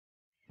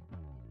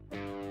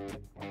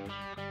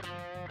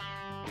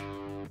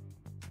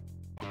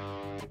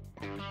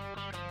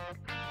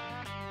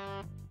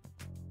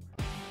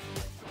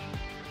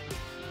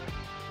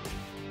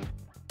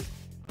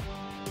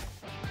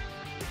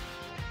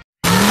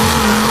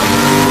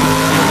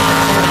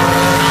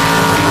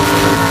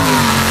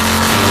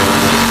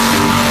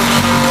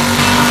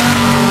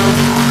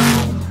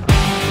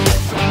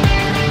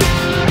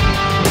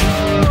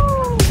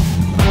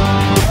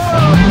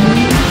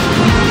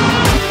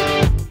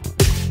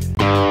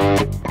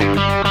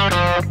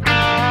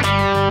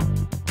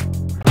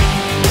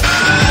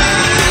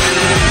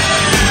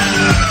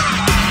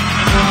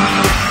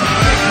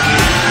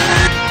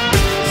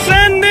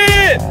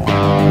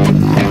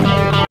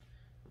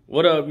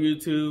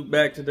YouTube?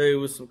 Back today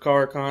with some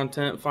car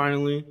content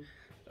finally.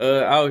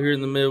 Out here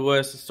in the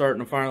Midwest, it's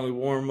starting to finally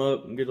warm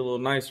up and get a little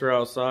nicer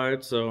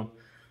outside. So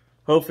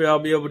hopefully I'll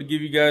be able to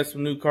give you guys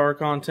some new car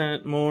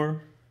content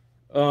more.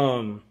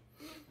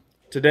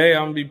 Today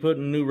I'm going to be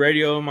putting a new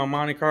radio in my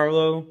Monte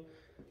Carlo,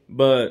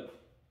 but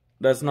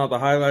that's not the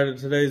highlight of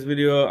today's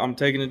video. I'm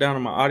taking it down to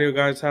my audio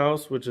guy's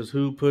house, which is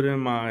who put in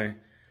my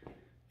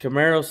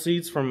Camaro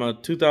seats from a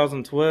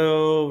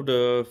 2012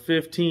 to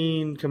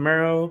 15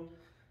 Camaro.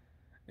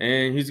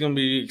 And he's going to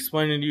be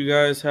explaining to you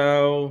guys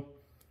how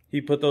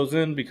he put those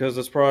in, because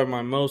that's probably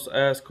my most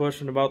asked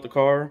question about the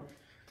car.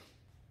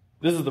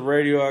 This is the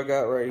radio I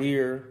got right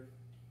here.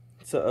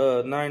 It's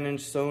a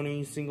 9-inch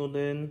Sony single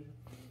din.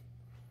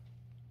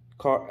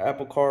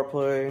 Apple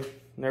CarPlay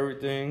and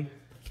everything.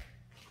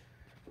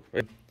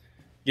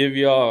 Give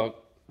y'all a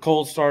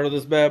cold start of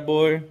this bad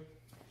boy.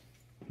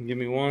 Give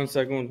me 1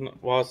 second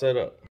while I set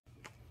up.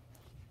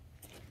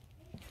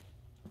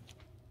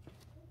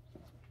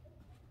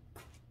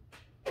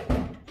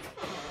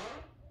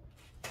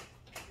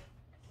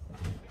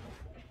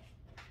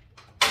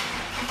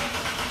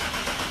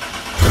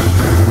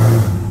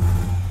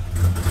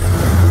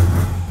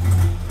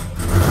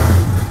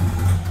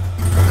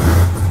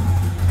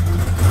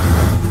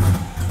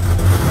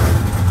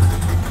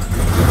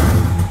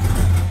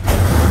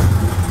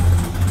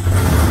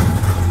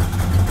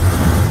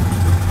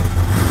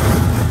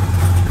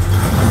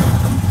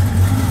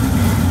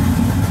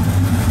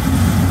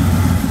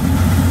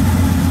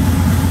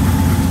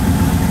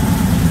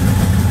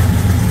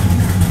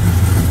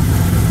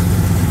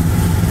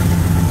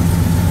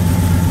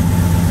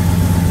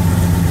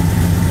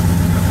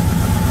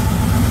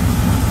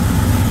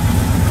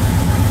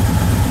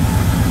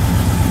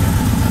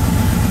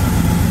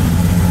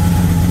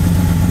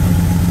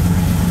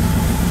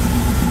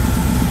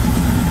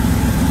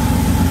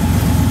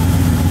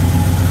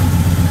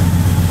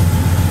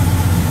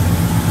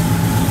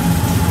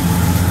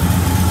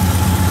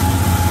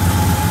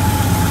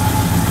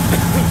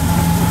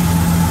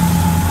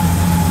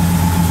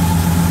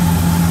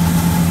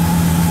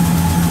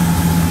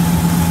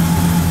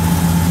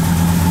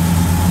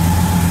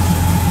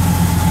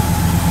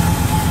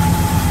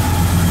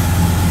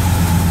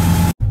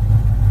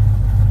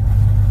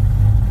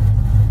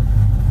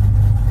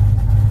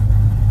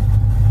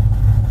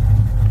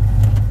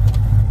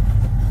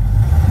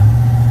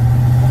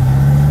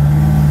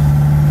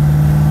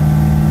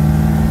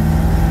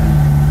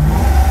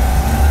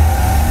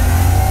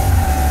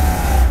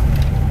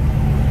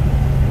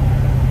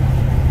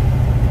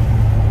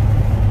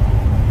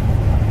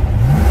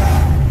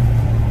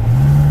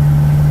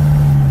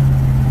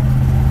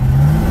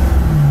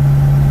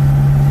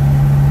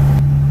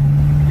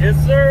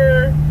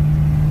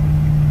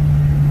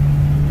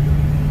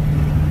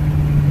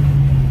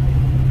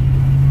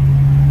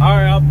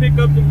 Pick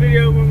up the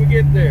video when we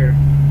get there.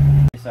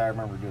 I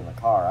remember doing the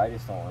car. I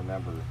just don't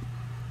remember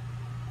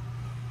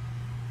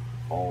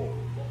all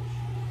of that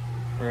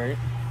shit. Right.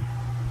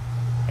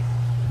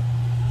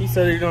 He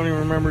said he don't even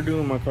remember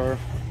doing my car.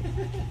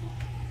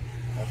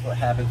 That's what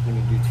happens when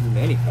you do too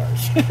many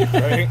cars.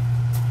 Right?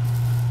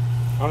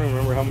 I don't even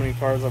remember how many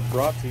cars I've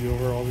brought to you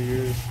over all the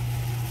years.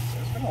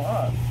 There's been a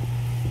lot.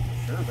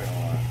 Sure been a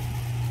lot.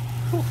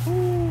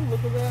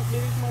 Look at that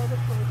big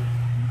motherfucker.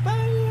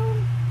 Bam!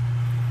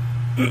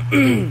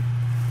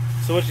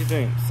 So what you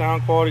think?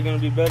 Sound quality gonna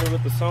be better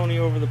with the Sony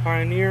over the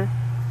Pioneer?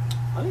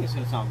 I think it's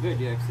gonna sound good,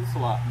 yeah, because it's a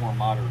lot more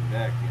modern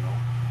deck, you know.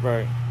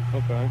 Right.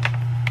 Okay.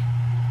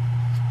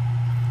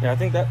 Yeah, I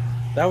think that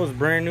was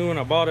brand new when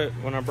I bought it.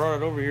 When I brought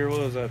it over here, what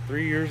was that,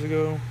 3 years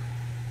ago?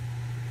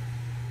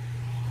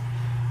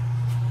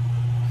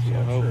 Yeah,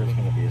 I'm sure it's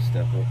gonna be a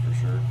step up for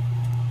sure.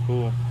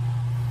 Cool.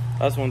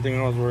 That's one thing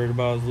I was worried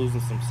about, is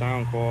losing some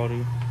sound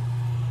quality.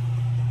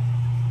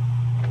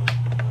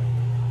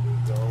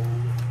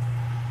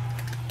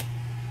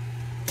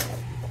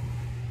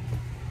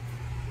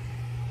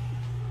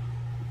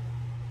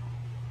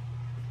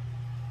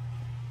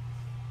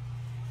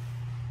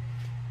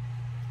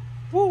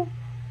 Woo!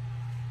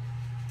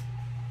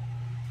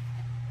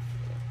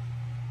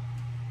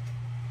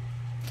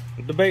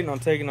 I'm debating on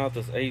taking out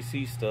this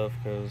AC stuff,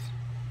 because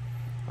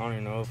I don't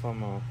even know if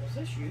I'm Was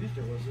this used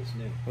or was this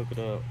new? hook it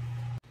up.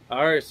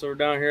 Alright, so we're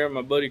down here at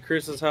my buddy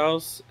Chris's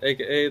house,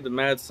 aka the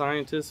mad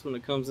scientist when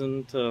it comes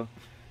into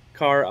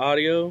car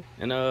audio.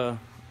 And I'm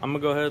gonna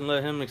go ahead and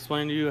let him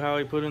explain to you how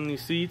he put in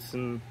these seats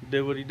and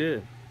did what he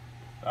did.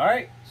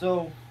 Alright,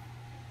 so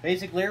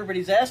basically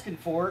everybody's asking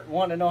for it,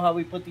 wanting to know how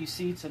we put these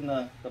seats in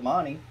the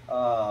Monte.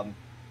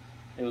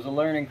 It was a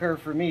learning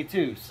curve for me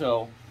too,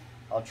 so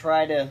I'll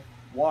try to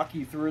walk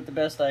you through it the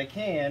best I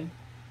can,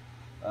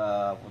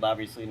 with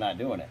obviously not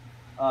doing it.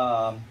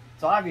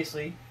 So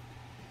obviously,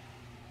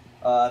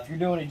 if you're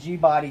doing a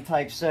Gbody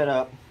type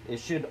setup,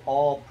 it should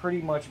all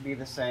pretty much be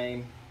the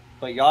same,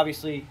 but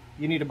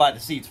you need to buy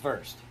the seats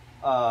first.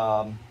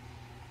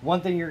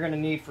 One thing you're going to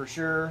need for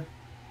sure,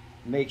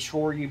 make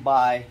sure you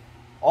buy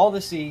all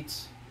the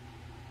seats,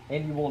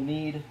 and you will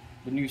need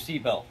the new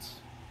seat belts.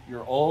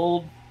 Your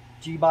old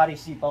Gbody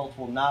seat belts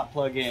will not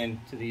plug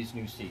in to these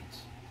new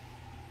seats.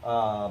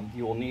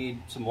 You will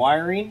need some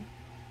wiring,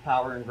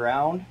 power and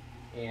ground,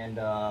 and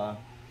I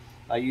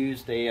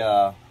used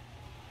a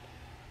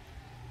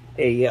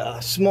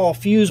small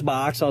fuse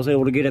box I was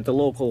able to get at the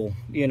local,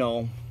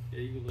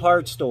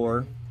 parts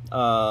store.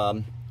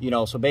 So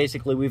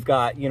basically we've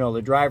got,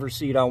 the driver's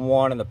seat on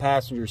one and the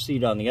passenger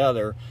seat on the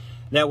other.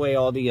 That way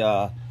all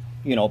the,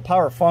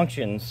 power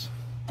functions,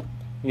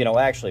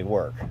 actually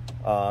work.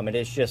 It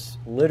is just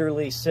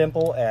literally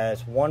simple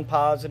as one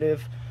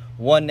positive,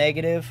 one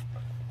negative,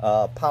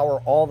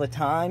 power all the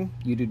time.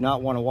 You do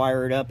not want to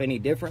wire it up any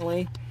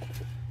differently.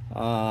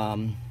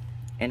 And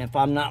if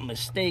I'm not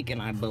mistaken,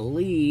 I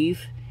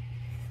believe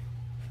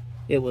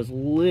it was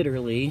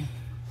literally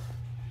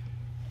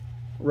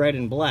red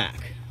and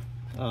black.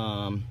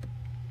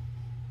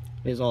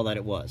 Is all that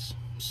it was.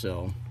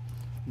 So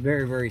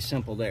very, very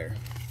simple there.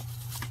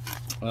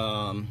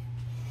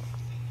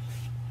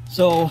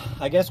 So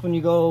I guess when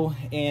you go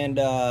and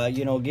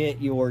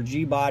get your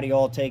Gbody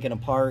all taken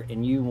apart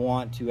and you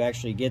want to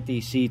actually get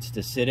these seats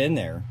to sit in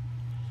there,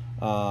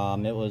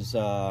 it was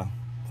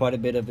quite a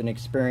bit of an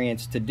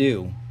experience to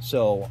do.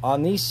 So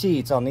on these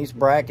seats, on these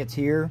brackets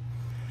here,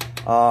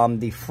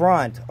 the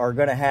front are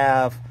going to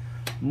have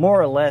more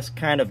or less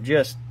kind of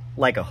just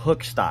like a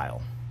hook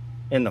style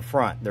in the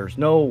front. There's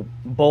no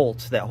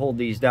bolts that hold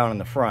these down in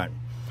the front.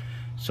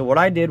 So what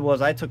I did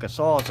was I took a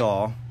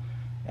Sawzall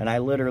and I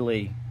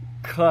literally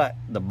cut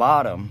the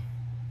bottom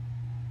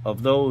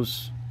of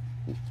those,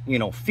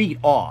 feet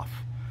off.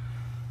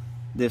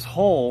 This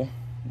hole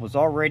was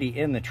already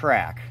in the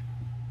track.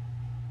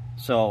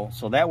 So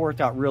that worked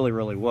out really,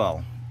 really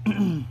well.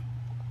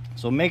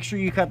 So make sure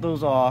you cut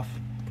those off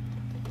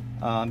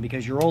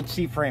because your old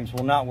seat frames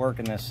will not work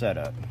in this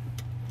setup.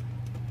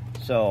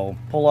 So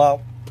pull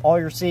out all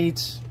your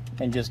seats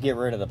and just get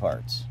rid of the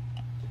parts.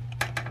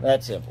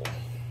 That's simple.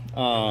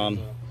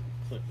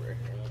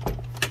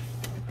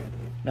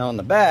 Now on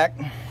the back,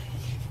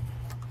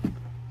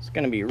 it's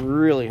going to be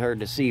really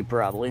hard to see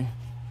probably.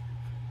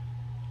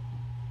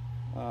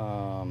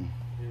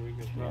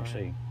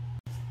 Actually,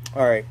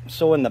 all right.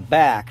 So in the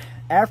back,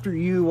 after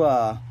you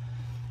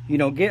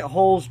get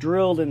holes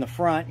drilled in the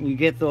front and you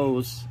get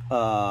those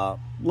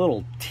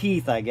little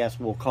teeth, I guess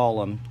we'll call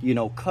them,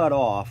 cut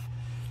off.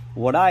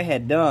 What I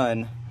had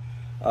done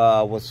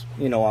was,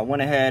 I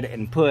went ahead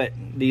and put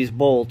these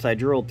bolts. I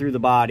drilled through the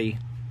body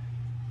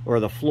or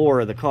the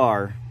floor of the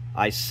car.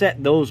 I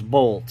set those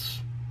bolts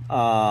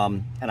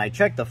and I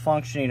checked the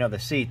functioning of the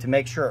seat to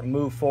make sure it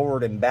moved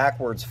forward and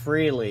backwards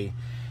freely,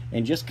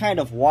 and just kind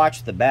of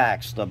watch the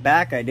back. So the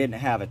back I didn't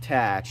have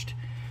attached.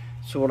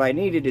 So what I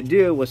needed to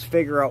do was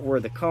figure out where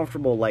the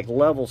comfortable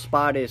level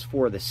spot is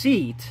for the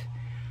seat,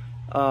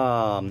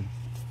 and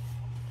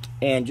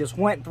just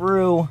went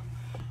through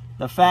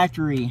the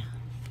factory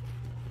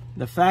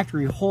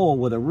hole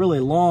with a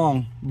really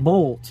long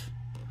bolt.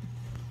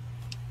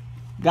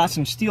 Got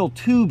some steel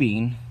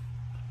tubing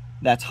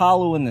that's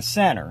hollow in the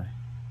center.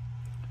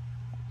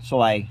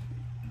 So I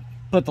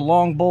put the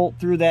long bolt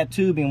through that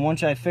tubing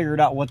once I figured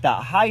out what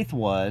that height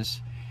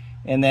was.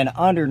 And then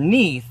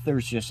underneath,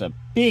 there's just a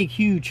big,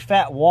 huge,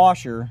 fat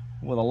washer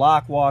with a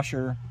lock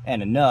washer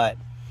and a nut.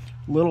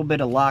 A little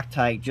bit of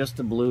Loctite, just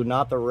the blue,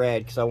 not the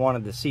red, because I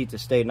wanted the seat to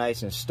stay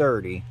nice and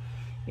sturdy.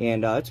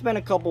 And it's been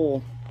a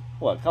couple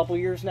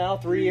years now?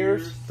 3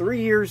 years?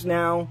 3 years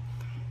now.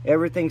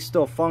 Everything's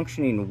still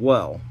functioning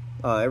well.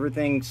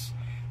 Everything's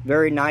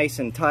very nice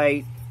and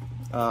tight.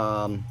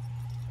 So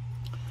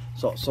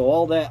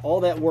all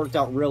that worked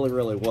out really,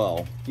 really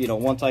well,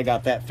 once I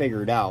got that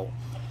figured out.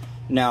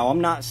 Now,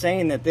 I'm not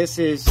saying that this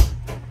is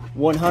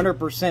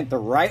 100% the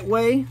right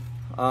way.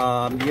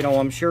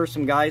 I'm sure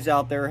some guys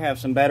out there have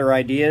some better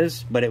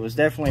ideas, but it was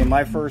definitely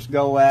my first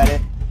go at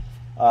it.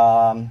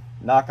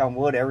 Knock on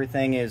wood,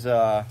 everything is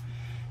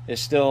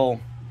still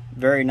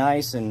very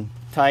nice and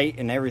tight,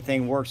 and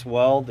everything works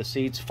well. The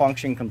seats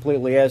function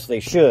completely as they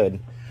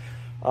should.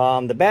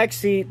 The back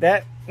seat,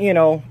 that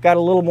got a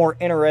little more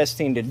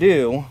interesting to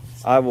do.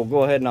 I will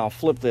go ahead and I'll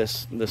flip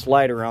this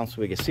light around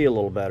so we can see a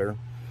little better.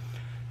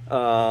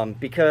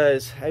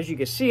 Because as you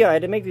can see, I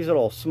had to make these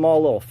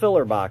small little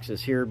filler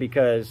boxes here,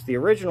 because the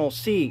original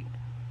seat,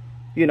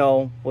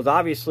 was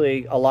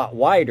obviously a lot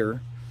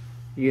wider,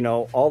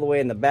 all the way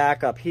in the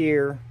back up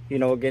here,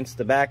 against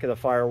the back of the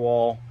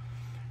firewall,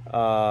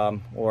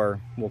 or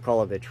we'll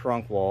call it the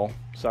trunk wall.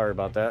 Sorry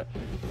about that.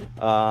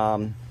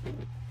 And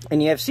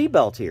you have seat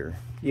belts here,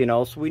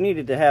 so we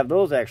needed to have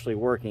those actually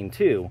working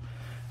too.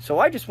 So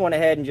I just went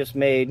ahead and just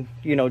made,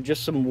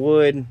 just some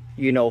wood,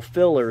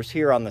 fillers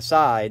here on the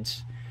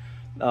sides.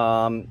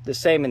 The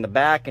same in the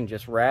back, and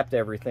just wrapped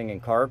everything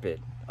in carpet.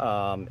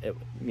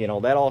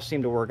 That all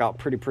seemed to work out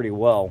pretty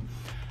well.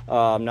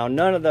 Now,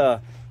 none of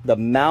the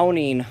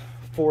mounting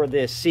for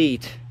this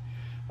seat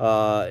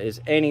is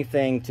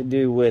anything to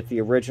do with the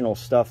original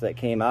stuff that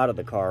came out of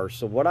the car.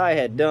 So what I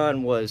had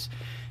done was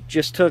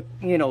just took,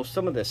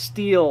 some of the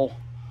steel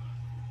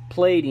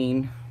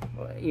plating,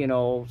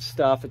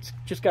 stuff. It's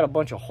just got a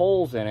bunch of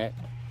holes in it,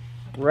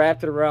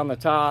 wrapped it around the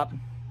top,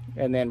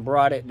 and then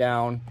brought it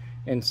down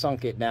and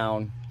sunk it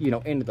down, you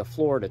know, into the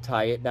floor to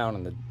tie it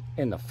down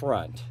in the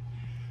front.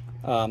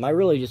 I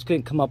really just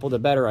couldn't come up with a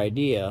better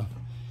idea.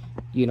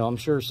 You know, I'm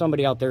sure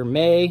somebody out there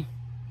may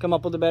come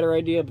up with a better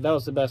idea, but that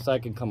was the best I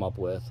could come up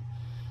with.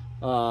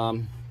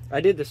 I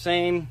did the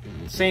same,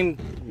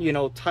 you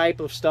know, type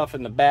of stuff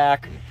in the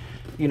back,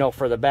 you know,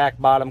 for the back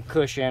bottom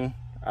cushion.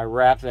 I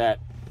wrapped that,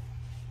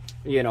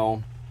 you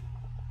know,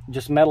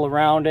 just metal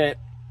around it,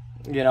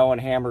 you know, and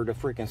hammered a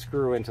freaking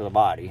screw into the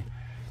body.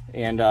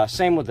 And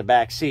same with the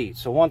back seat.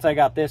 So once I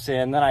got this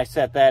in, then I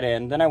set that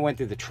in, then I went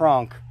through the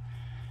trunk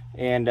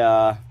and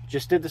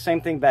just did the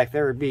same thing back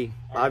there. It'd be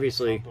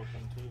obviously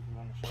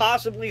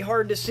possibly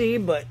hard to see,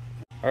 but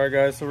all right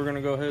guys, so we're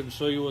gonna go ahead and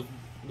show you what's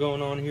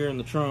going on here in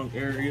the trunk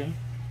area.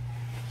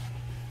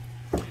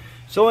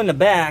 So in the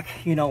back,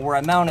 you know, where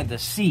I mounted the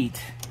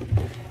seat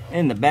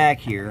in the back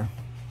here,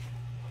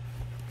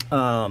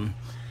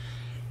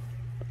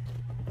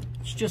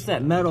 it's just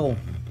that metal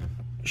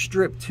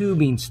strip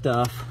tubing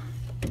stuff.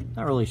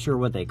 Not really sure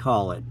what they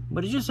call it,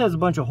 but it just has a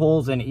bunch of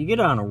holes in it. You get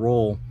it on a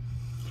roll.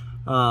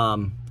 I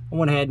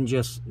went ahead and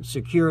just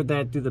secured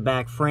that through the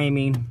back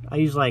framing. I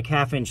use like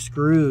 1/2-inch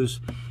screws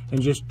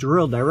and just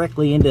drilled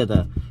directly into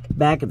the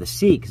back of the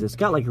seat because it's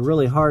got like a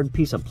really hard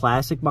piece of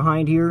plastic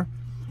behind here.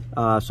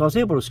 So I was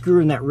able to screw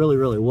in that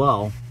really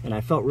well, and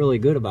I felt really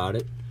good about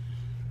it.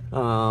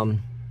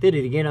 Did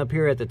it again up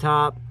here at the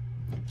top,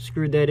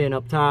 screwed that in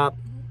up top,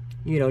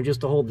 you know,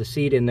 just to hold the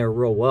seat in there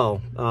real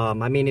well.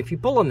 I mean, if you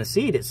pull on the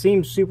seat, it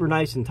seems super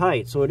nice and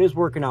tight, so it is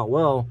working out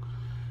well,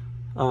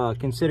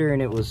 considering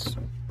it was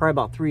probably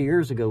about 3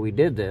 years ago we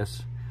did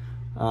this.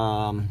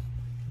 And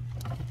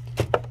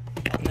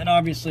then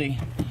obviously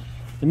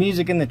the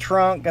music in the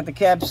trunk, got the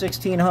cab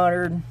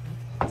 1600,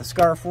 the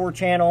Scar 4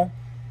 channel.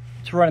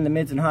 It's running the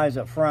mids and highs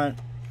up front.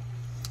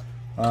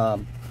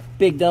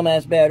 Big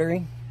dumbass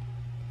battery.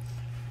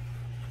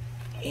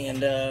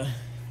 And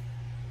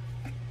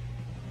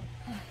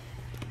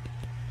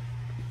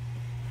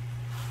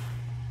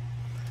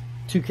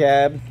 2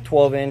 cab,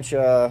 12-inch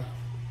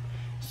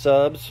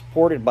subs,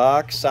 ported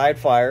box, side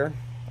fire,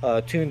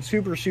 tuned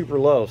super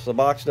low, so the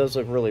box does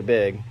look really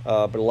big,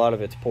 but a lot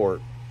of it's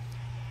port.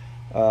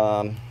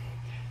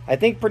 I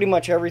think pretty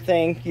much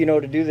everything, you know,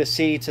 to do the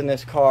seats in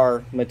this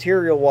car,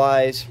 material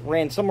wise,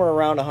 ran somewhere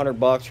around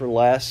 $100 or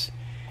less,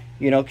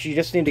 you know, because you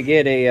just need to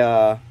get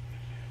a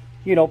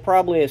you know,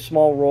 probably a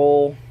small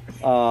roll.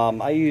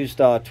 I used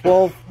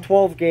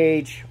 12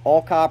 gauge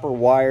all copper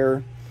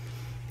wire,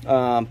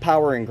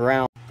 power and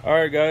ground.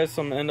 Alright guys,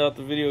 so I'm going to end out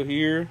the video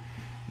here.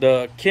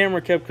 The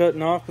camera kept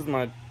cutting off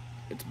because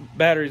its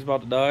battery's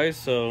about to die,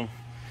 so I'm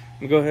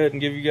going to go ahead and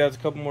give you guys a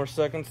couple more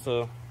seconds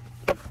to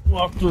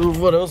walk through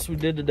what else we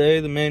did today.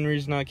 The main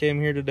reason I came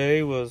here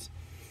today was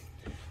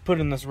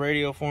putting this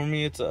radio for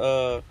me. It's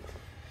a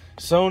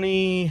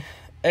Sony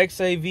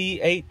XAV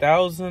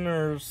 8000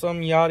 or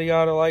some yada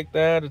yada like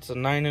that. It's a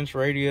 9-inch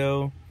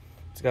radio.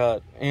 It's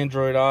got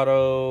Android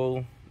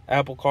Auto,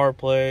 Apple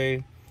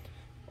CarPlay,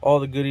 all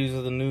the goodies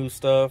of the new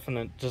stuff, and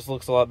it just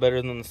looks a lot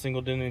better than the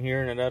single din in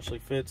here, and it actually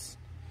fits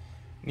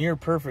near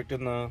perfect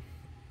in the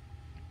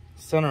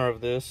center of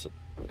this.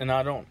 And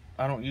I don't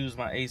use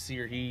my AC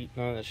or heat.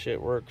 None of that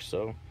shit works,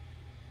 so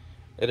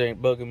it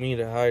ain't bugging me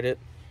to hide it.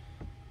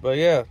 But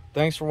yeah,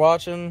 thanks for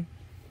watching.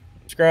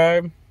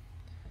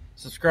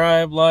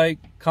 Subscribe, like,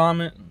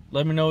 comment,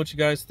 let me know what you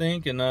guys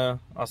think, and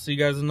I'll see you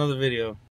guys in another video.